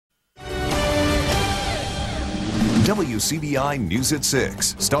WCBI News at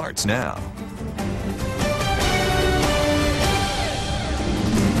 6 starts now.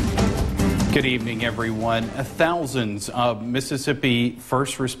 Good evening, everyone. Thousands of Mississippi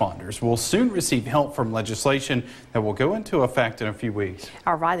first responders will soon receive help from legislation that will go into effect in a few weeks.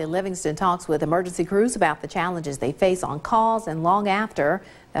 Our Riley Livingston talks with emergency crews about the challenges they face on calls and long after.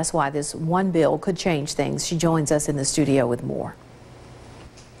 That's why this one bill could change things. She joins us in the studio with more.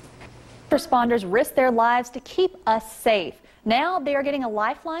 Responders risk their lives to keep us safe. Now they are getting a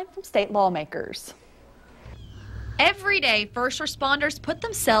lifeline from state lawmakers. Every day, first responders put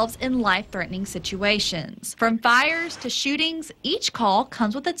themselves in life-threatening situations. From fires to shootings, each call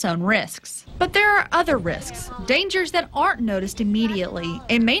comes with its own risks. But there are other risks, dangers that aren't noticed immediately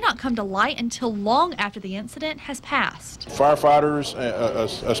and may not come to light until long after the incident has passed. Firefighters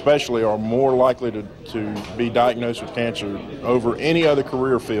especially are more likely to be diagnosed with cancer over any other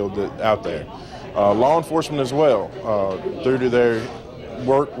career field out there. Law enforcement as well, due to their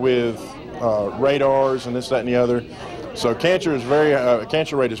work with radars and this, that, and the other. So cancer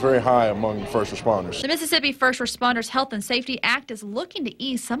rate is very high among first responders. The Mississippi First Responders Health and Safety Act is looking to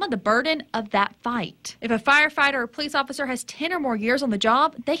ease some of the burden of that fight. If a firefighter or police officer has 10 or more years on the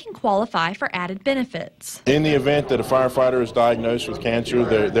job, they can qualify for added benefits. In the event that a firefighter is diagnosed with cancer,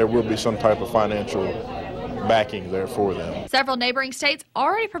 there will be some type of financial backing there for them. Several neighboring states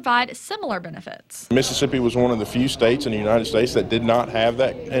already provide similar benefits. Mississippi was one of the few states in the United States that did not have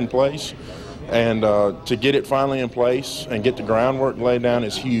that in place, and to get it finally in place and get the groundwork laid down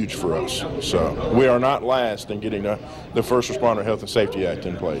is huge for us. So we are not last in getting the First Responder Health and Safety Act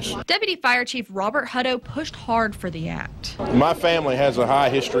in place. Deputy Fire Chief Robert Hutto pushed hard for the act. My family has a high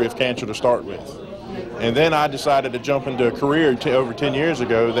history of cancer to start with. And then I decided to jump into a career over 10 years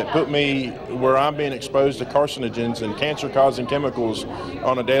ago that put me where I'm being exposed to carcinogens and cancer-causing chemicals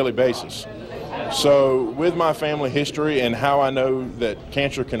on a daily basis. So with my family history and how I know that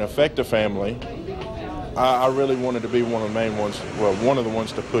cancer can affect a family, I really wanted to be one of the main ones, well, one of the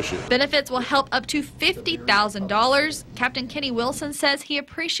ones to push it. Benefits will help up to $50,000. Captain Kenny Wilson says he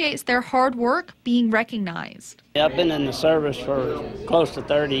appreciates their hard work being recognized. I've been in the service for close to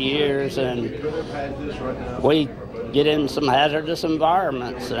 30 years, and we get in some hazardous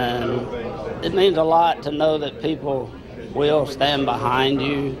environments, and it means a lot to know that people will stand behind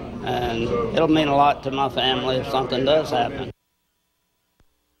you, and it'll mean a lot to my family if something does happen.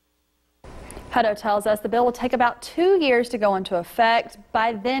 Hutto tells us the bill will take about 2 years to go into effect.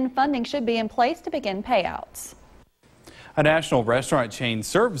 By then, funding should be in place to begin payouts. A national restaurant chain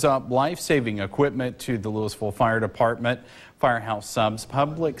serves up life-saving equipment to the Louisville Fire Department. Firehouse Subs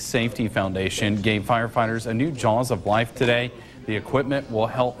Public Safety Foundation gave firefighters a new Jaws of Life today. The equipment will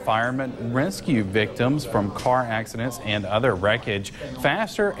help firemen rescue victims from car accidents and other wreckage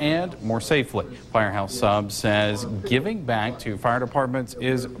faster and more safely. Firehouse Subs says giving back to fire departments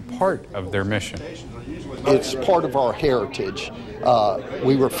is part of their mission. It's part of our heritage.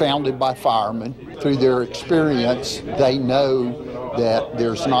 We were founded by firemen. Through their experience, they know that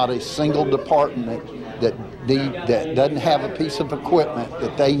there's not a single department that doesn't have a piece of equipment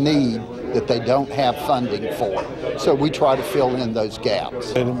that they need that they don't have funding for. So we try to fill in those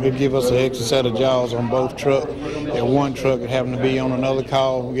gaps. It gives us an extra set of jaws on both trucks. If one truck happened to be on another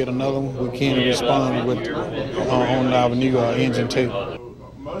call, we get another one, we can respond with on our new engine too.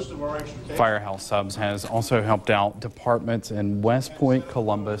 Firehouse Subs has also helped out departments in West Point,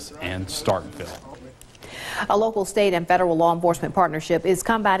 Columbus, and Starkville. A local, state, and federal law enforcement partnership is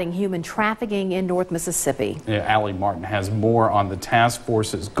combating human trafficking in North Mississippi. Allie Martin has more on the task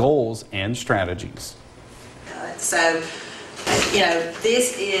force's goals and strategies. So,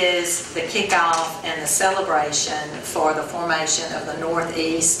 this is the kickoff and the celebration for the formation of the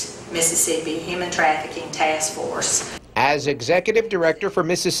Northeast Mississippi Human Trafficking Task Force. As Executive Director for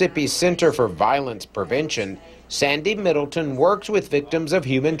Mississippi's Center for Violence Prevention, Sandy Middleton works with victims of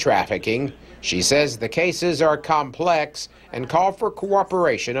human trafficking. She says the cases are complex and call for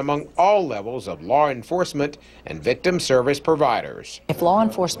cooperation among all levels of law enforcement and victim service providers. If law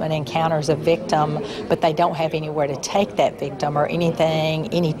enforcement encounters a victim, but they don't have anywhere to take that victim or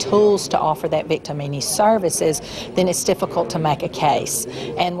anything, any tools to offer that victim any services, then it's difficult to make a case.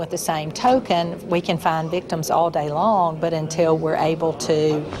 And with the same token, we can find victims all day long, but until we're able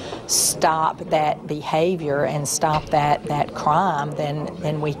to stop that behavior and stop that crime,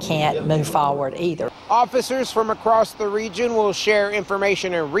 then we can't move forward either. Officers from across the region will share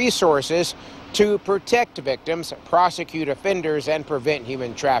information and resources to protect victims, prosecute offenders, and prevent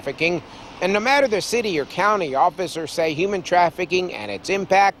human trafficking. And no matter the city or county, officers say human trafficking and its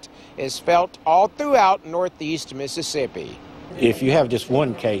impact is felt all throughout Northeast Mississippi. If you have just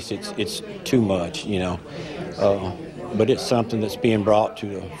one case, it's too much, but it's something that's being brought to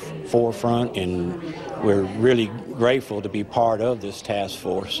the forefront, and we're really grateful to be part of this task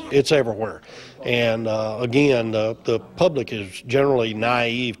force. It's everywhere. And again, the public is generally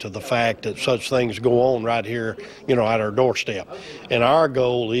naive to the fact that such things go on right here, at our doorstep. And our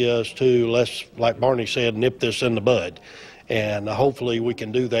goal is to, like Barney said, nip this in the bud. And hopefully we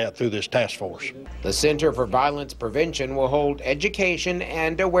can do that through this task force. The Center for Violence Prevention will hold education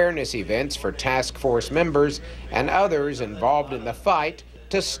and awareness events for task force members and others involved in the fight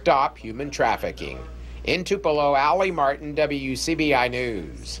to stop human trafficking. In Tupelo, Allie Martin, WCBI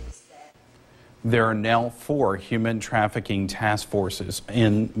News. There are now 4 human trafficking task forces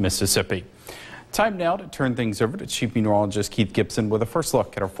in Mississippi. Time now to turn things over to Chief Meteorologist Keith Gibson with a first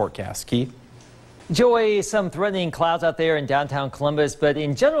look at our forecast. Keith? Joy, some threatening clouds out there in downtown Columbus, but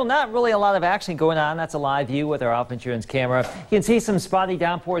in general, not really a lot of action going on. That's a live view with our Alpha Insurance camera. You can see some spotty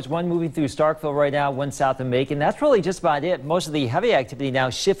downpours, one moving through Starkville right now, one south of Macon. That's really just about it. Most of the heavy activity now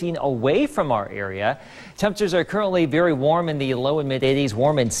shifting away from our area. Temperatures are currently very warm in the low and mid 80s,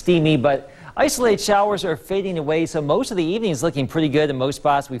 warm and steamy, but isolated showers are fading away, so most of the evening is looking pretty good. In most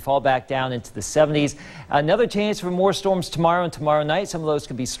spots, we fall back down into the 70s. Another chance for more storms tomorrow and tomorrow night. Some of those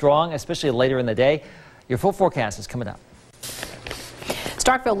could be strong, especially later in the day. Your full forecast is coming up.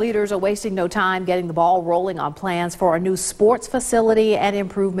 Starkville leaders are wasting no time getting the ball rolling on plans for a new sports facility and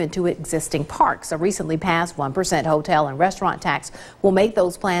improvement to existing parks. A recently passed 1% hotel and restaurant tax will make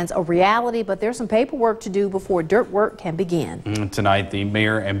those plans a reality, but there's some paperwork to do before dirt work can begin. Tonight, the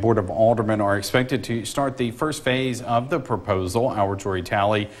mayor and board of aldermen are expected to start the first phase of the proposal. Our Jory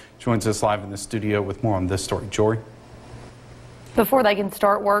Talley joins us live in the studio with more on this story. Jory? Before they can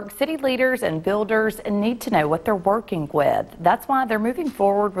start work, city leaders and builders need to know what they're working with. That's why they're moving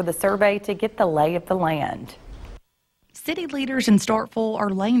forward with a survey to get the lay of the land. City leaders in Starkville are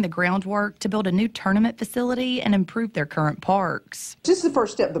laying the groundwork to build a new tournament facility and improve their current parks. This is the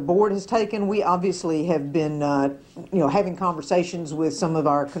first step the board has taken. We obviously have been, having conversations with some of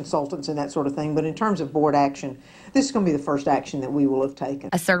our consultants and that sort of thing. But in terms of board action, this is going to be the first action that we will have taken.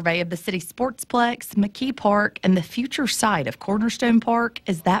 A survey of the city sportsplex, McKee Park, and the future site of Cornerstone Park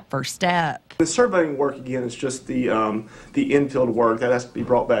is that first step. The surveying work, again, is just the infield work that has to be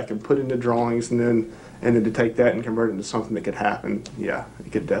brought back and put into drawings, and then to take that and convert it into something that could happen. Yeah,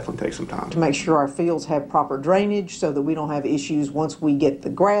 it could definitely take some time. To make sure our fields have proper drainage so that we don't have issues once we get the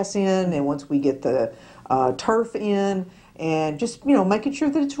grass in and once we get the turf in, and just, making sure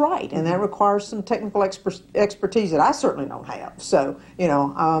that it's right. And that requires some technical expertise that I certainly don't have. So,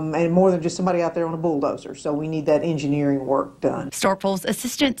 and more than just somebody out there on a bulldozer. So we need that engineering work done. Starkville's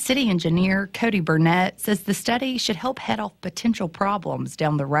assistant city engineer, Cody Burnett, says the study should help head off potential problems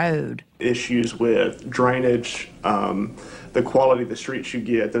down the road. Issues with drainage, the quality of the streets you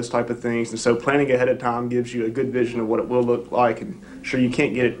get, those type of things. And so planning ahead of time gives you a good vision of what it will look like. And sure, you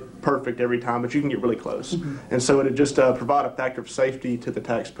can't get it perfect every time, but you can get really close. And so it'll just provide a factor of safety to the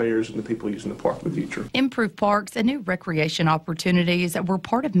taxpayers and the people using the park in the future. Improved parks and new recreation opportunities were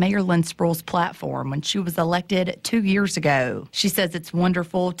part of Mayor Lynn Sproul's platform when she was elected 2 years ago. She says it's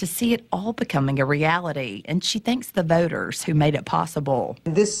wonderful to see it all becoming a reality, and she thanks the voters who made it possible.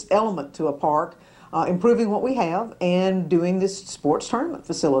 This element to a park, improving what we have and doing this sports tournament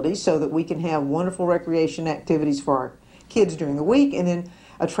facility so that we can have wonderful recreation activities for our kids during the week and then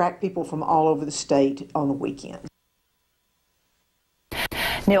attract people from all over the state on the weekend.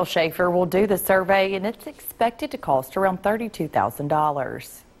 Neil Schaefer will do the survey, and it's expected to cost around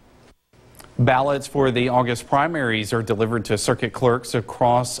 $32,000. Ballots for the August primaries are delivered to circuit clerks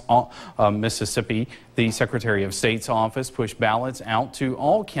across Mississippi. The Secretary of State's office pushed ballots out to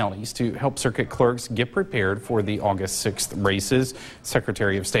all counties to help circuit clerks get prepared for the August 6th races.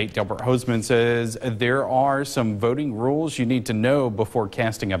 Secretary of State Delbert Hosemann says there are some voting rules you need to know before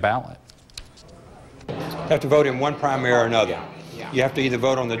casting a ballot. You have to vote in one primary or another. You have to either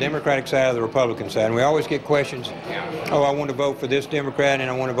vote on the Democratic side or the Republican side. And we always get questions, oh, I want to vote for this Democrat and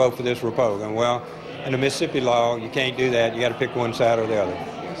I want to vote for this Republican. Well, in the Mississippi law, you can't do that. You got to pick one side or the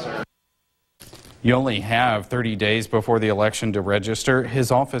other. You only have 30 days before the election to register.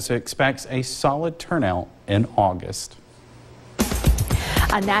 His office expects a solid turnout in August.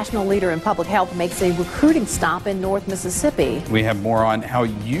 A national leader in public health makes a recruiting stop in North Mississippi. We have more on how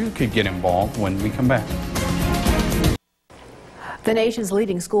you could get involved when we come back. The nation's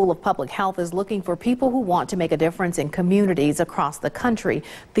leading school of public health is looking for people who want to make a difference in communities across the country.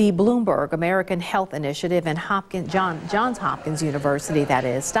 The Bloomberg American Health Initiative and Johns Hopkins University, that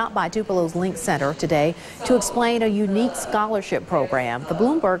is, stopped by Tupelo's Link Center today to explain a unique scholarship program. The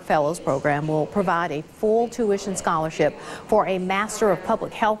Bloomberg Fellows Program will provide a full tuition scholarship for a Master of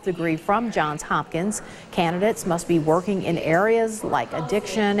Public Health degree from Johns Hopkins. Candidates must be working in areas like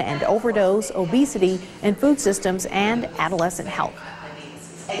addiction and overdose, obesity, and food systems, and adolescent health.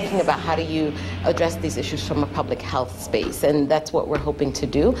 Thinking about how do you address these issues from a public health space, and that's what we're hoping to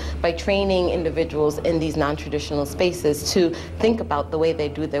do by training individuals in these non-traditional spaces to think about the way they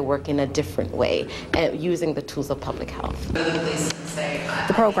do their work in a different way, using the tools of public health.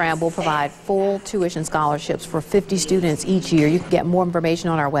 The program will provide full tuition scholarships for 50 students each year. You can get more information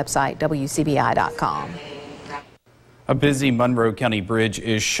on our website, WCBI.com. A busy Monroe County bridge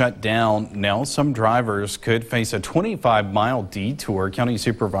is shut down. Now some drivers could face a 25-mile detour. County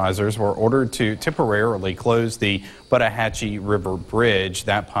supervisors were ordered to temporarily close the Buttahatchee River Bridge.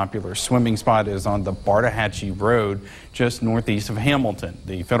 That popular swimming spot is on the Bartahatchee Road, just northeast of Hamilton.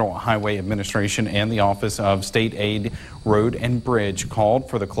 The Federal Highway Administration and the Office of State Aid Road and Bridge called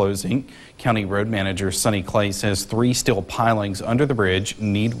for the closing. County Road Manager Sonny Clay says 3 steel pilings under the bridge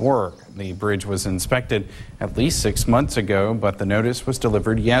need work. The bridge was inspected at least 6 months ago, but the notice was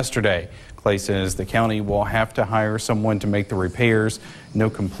delivered yesterday. Clay says the county will have to hire someone to make the repairs. No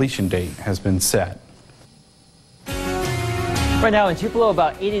completion date has been set. Right now in Tupelo,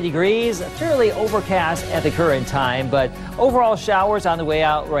 about 80 degrees, fairly overcast at the current time, but overall showers on the way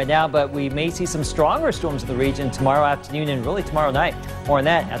out right now, but we may see some stronger storms in the region tomorrow afternoon and really tomorrow night. More on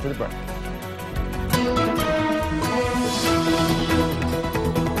that after the break.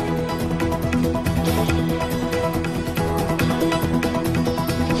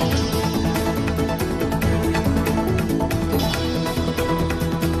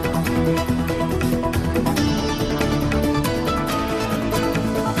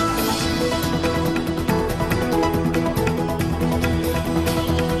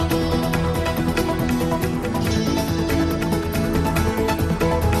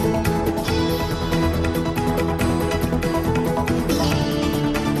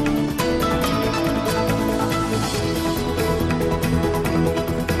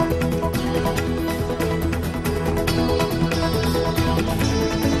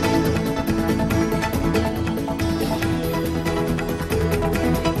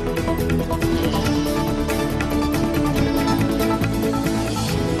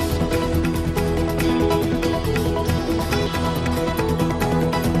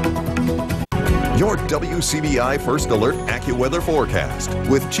 Your WCBI First Alert AccuWeather forecast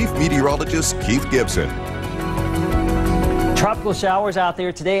with Chief Meteorologist Keith Gibson. Tropical showers out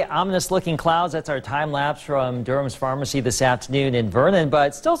there today, ominous looking clouds. That's our time lapse from Durham's Pharmacy this afternoon in Vernon,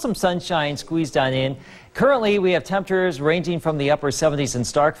 but still some sunshine squeezed on in. Currently, we have temperatures ranging from the upper 70s in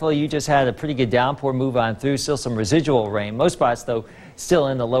Starkville. You just had a pretty good downpour move on through, still some residual rain. Most spots, though, still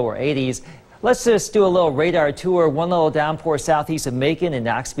in the lower 80s. Let's just do a little radar tour. One little downpour southeast of Macon in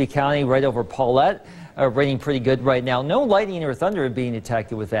Noxubee County, right over Paulette. Raining pretty good right now. No lightning or thunder being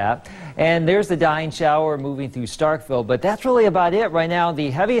detected with that. And there's the dying shower moving through Starkville. But that's really about it right now. The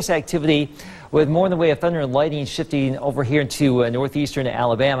heaviest activity with more in the way of thunder and lightning shifting over here to northeastern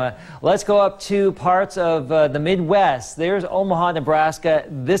Alabama. Let's go up to parts of the Midwest. There's Omaha, Nebraska.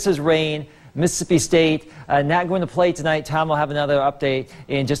 This is rain. Mississippi State not going to play tonight. Tom will have another update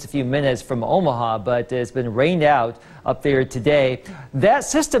in just a few minutes from Omaha, but it's been rained out up there today. That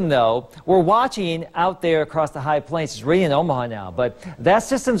system, though, we're watching out there across the high plains. It's raining in Omaha now, but that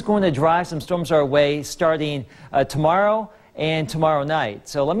system's going to drive some storms our way starting tomorrow and tomorrow night.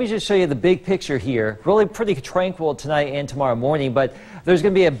 So let me just show you the big picture here. Really pretty tranquil tonight and tomorrow morning, but there's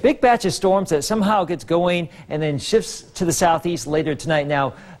going to be a big batch of storms that somehow gets going and then shifts to the southeast later tonight.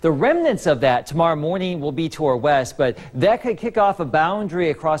 Now, the remnants of that tomorrow morning will be to our west, but that could kick off a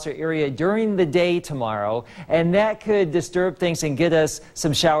boundary across our area during the day tomorrow, and that could disturb things and get us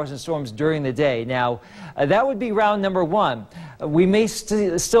some showers and storms during the day. Now, that would be round number one. We may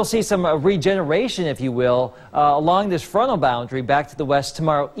still see some regeneration, if you will, along this frontal boundary back to the west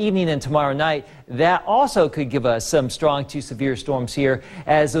tomorrow evening and tomorrow night. That also could give us some strong to severe storms here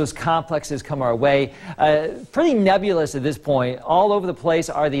as those complexes come our way. Pretty nebulous at this point. All over the place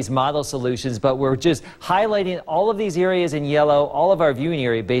are these model solutions, but we're just highlighting all of these areas in yellow, all of our viewing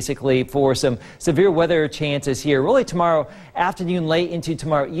area basically, for some severe weather chances here. Really tomorrow afternoon, late into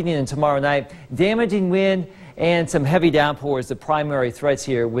tomorrow evening and tomorrow night. Damaging wind and some heavy downpours, the primary threats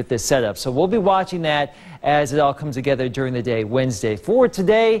here with this setup. So we'll be watching that as it all comes together during the day Wednesday. For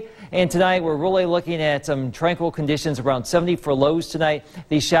today and tonight, we're really looking at some tranquil conditions, around 70 for lows tonight.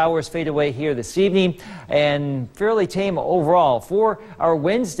 These showers fade away here this evening and fairly tame overall. For our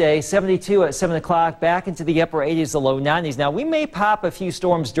Wednesday, 72 at 7 o'clock, back into the upper 80s, the low 90s. Now, we may pop a few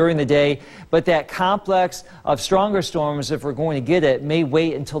storms during the day, but that complex of stronger storms, if we're going to get it, may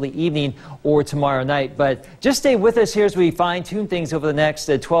wait until the evening or tomorrow night. But just stay with us here as we fine-tune things over the next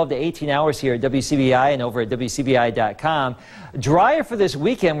 12 to 18 hours here at WCBI and over at WCBI.com. Drier for this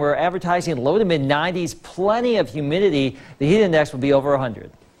weekend. We're advertising low to mid-90s, plenty of humidity. The heat index will be over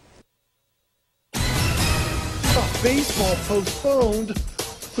 100. Baseball postponed.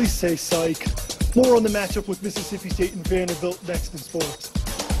 Please say psych. More on the matchup with Mississippi State and Vanderbilt next in sports.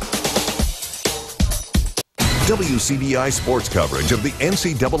 WCBI sports coverage of the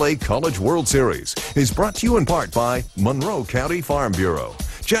NCAA College World Series is brought to you in part by Monroe County Farm Bureau,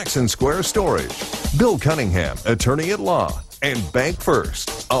 Jackson Square Storage, Bill Cunningham, attorney at law, and Bank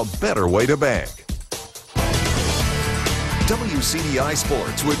First, a better way to bank. WCBI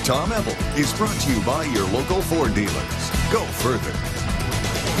Sports with Tom Ebel is brought to you by your local Ford dealers. Go further.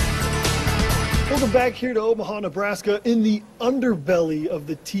 Welcome back here to Omaha, Nebraska, in the underbelly of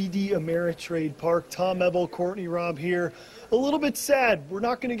the TD Ameritrade Park. Tom Ebel, Courtney Robb here. A little bit sad. We're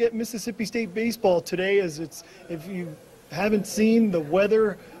not going to get Mississippi State baseball today, as it's, if you haven't seen, the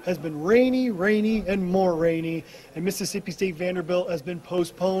weather has been rainy, and more rainy, and Mississippi State Vanderbilt has been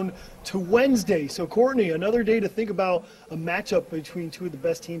postponed to Wednesday. So, Courtney, another day to think about a matchup between two of the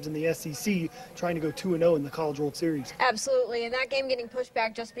best teams in the SEC, trying to go 2-0 in the College World Series. Absolutely, and that game getting pushed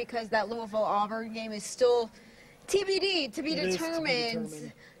back just because that Louisville-Auburn game is still TBD, to be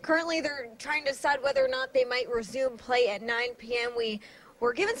determined. Currently, they're trying to decide whether or not they might resume play at 9 p.m.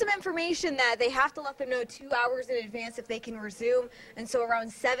 We're given some information that they have to let them know 2 hours in advance if they can resume. And so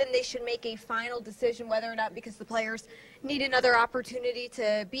around 7, they should make a final decision whether or not, because the players need another opportunity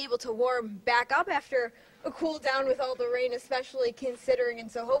to be able to warm back up after a cool down with all the rain, especially considering.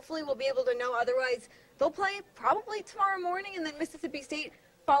 And so hopefully we'll be able to know. Otherwise, they'll play probably tomorrow morning, and then Mississippi State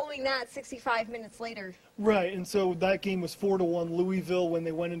following that 65 minutes later. Right, and so that game was 4-1 Louisville when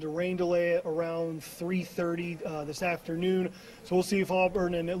they went into rain delay at around 3:30 this afternoon. So we'll see if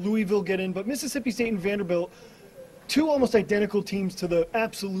Auburn and Louisville get in. But Mississippi State and Vanderbilt, two almost identical teams to the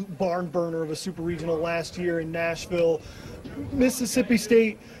absolute barn burner of a super regional last year in Nashville. Mississippi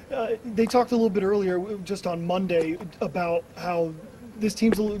State, they talked a little bit earlier, just on Monday, about how this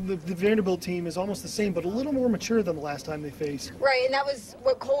team's, the Vanderbilt team is almost the same, but a little more mature than the last time they faced. Right, and that was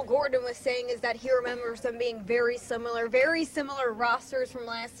what Cole Gordon was saying, is that he remembers them being very similar rosters from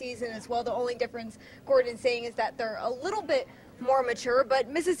last season as well. The only difference Gordon's saying is that they're a little bit more mature, but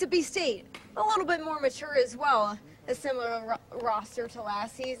Mississippi State a little bit more mature as well. A similar roster to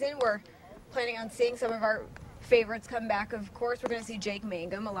last season. We're planning on seeing some of our favorites come back. Of course, we're going to see Jake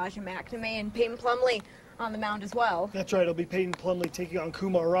Mangum, Elijah McNamee, and Peyton Plumlee on the mound as well. That's right. It'll be Peyton Plumlee taking on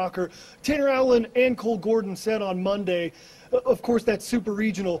Kumar Rocker. Tanner Allen and Cole Gordon said on Monday, of course, that super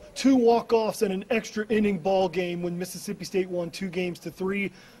regional, 2 walk-offs and an extra inning ball game when Mississippi State won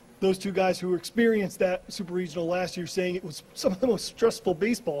 2-3. Those two guys who experienced that super regional last year saying it was some of the most stressful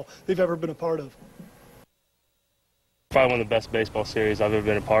baseball they've ever been a part of. Probably one of the best baseball series I've ever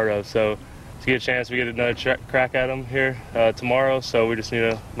been a part of. So to get a chance, we get another crack at them here tomorrow, so we just need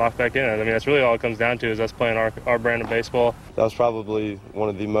to lock back in. I mean, that's really all it comes down to, is us playing our brand of baseball. That was probably one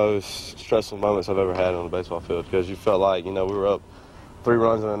of the most stressful moments I've ever had on the baseball field, because you felt like, we were up 3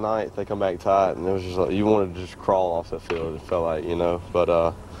 runs in the ninth, they come back tight, and it was just like, you wanted to just crawl off that field, it felt like,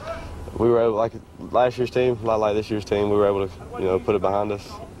 But we were able, like last year's team, a lot like this year's team, we were able to, put it behind us.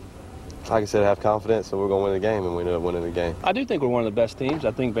 Like I said, have confidence, and we're going to win the game, and we ended up winning the game. I do think we're one of the best teams. I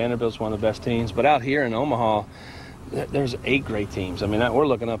think Vanderbilt's one of the best teams. But out here in Omaha, there's 8 great teams. I mean, we're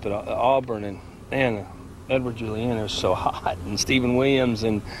looking up at Auburn, and man, Edward Julian is so hot, and Stephen Williams,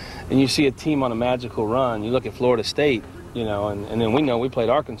 and you see a team on a magical run. You look at Florida State, and then we played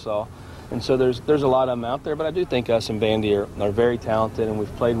Arkansas. And so there's a lot of them out there, but I do think us and Vandy are very talented, and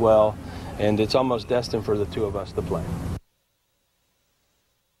we've played well, and it's almost destined for the two of us to play.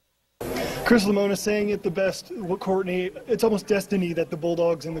 Chris Lamona saying it the best, Courtney, it's almost destiny that the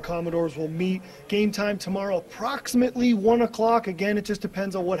Bulldogs and the Commodores will meet. Game time tomorrow, approximately 1 o'clock. Again, it just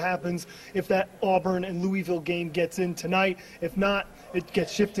depends on what happens if that Auburn and Louisville game gets in tonight. If not, it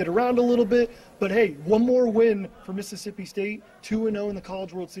gets shifted around a little bit. But hey, one more win for Mississippi State, 2-0 in the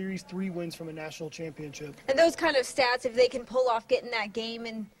College World Series, 3 wins from a national championship. And those kind of stats, if they can pull off getting that game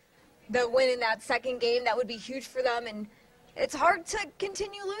and the win in that second game, that would be huge for them. And it's hard to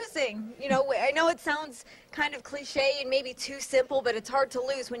continue losing. You know, I know it sounds kind of cliche and maybe too simple, but it's hard to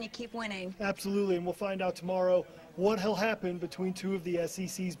lose when you keep winning. Absolutely, and we'll find out tomorrow what will happen between two of the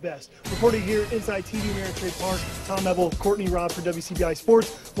SEC's best. Reporting here inside TV Ameritrade Park, Tom Ebel, Courtney Robb for WCBI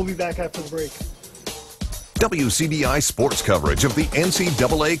Sports. We'll be back after the break. WCBI sports coverage of the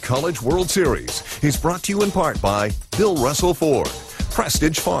NCAA College World Series is brought to you in part by Bill Russell Ford,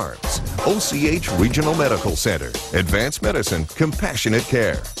 Prestige Farms, OCH Regional Medical Center, Advanced Medicine, Compassionate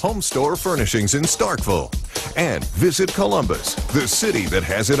Care, Home Store Furnishings in Starkville, and Visit Columbus, the city that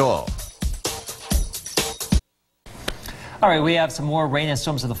has it all. All right, we have some more rain and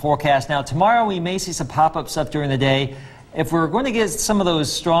storms in the forecast. Now, tomorrow we may see some pop-up stuff during the day. If we're going to get some of those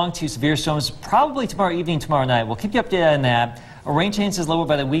strong to severe storms, probably tomorrow evening, tomorrow night. We'll keep you updated on that. Our rain chance is lower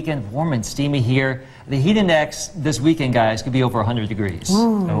by the weekend, warm and steamy here. The heat index this weekend, guys, could be over 100 degrees.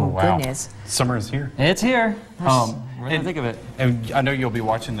 Ooh, oh, wow. Goodness. Summer is here. It's here. What do you think of it? And I know you'll be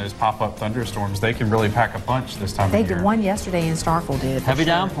watching those pop-up thunderstorms. They can really pack a punch this time They of year. did one yesterday in Starkville, did. Heavy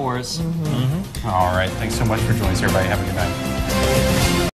downpours. All right. Thanks so much for joining us, everybody. Have a good night.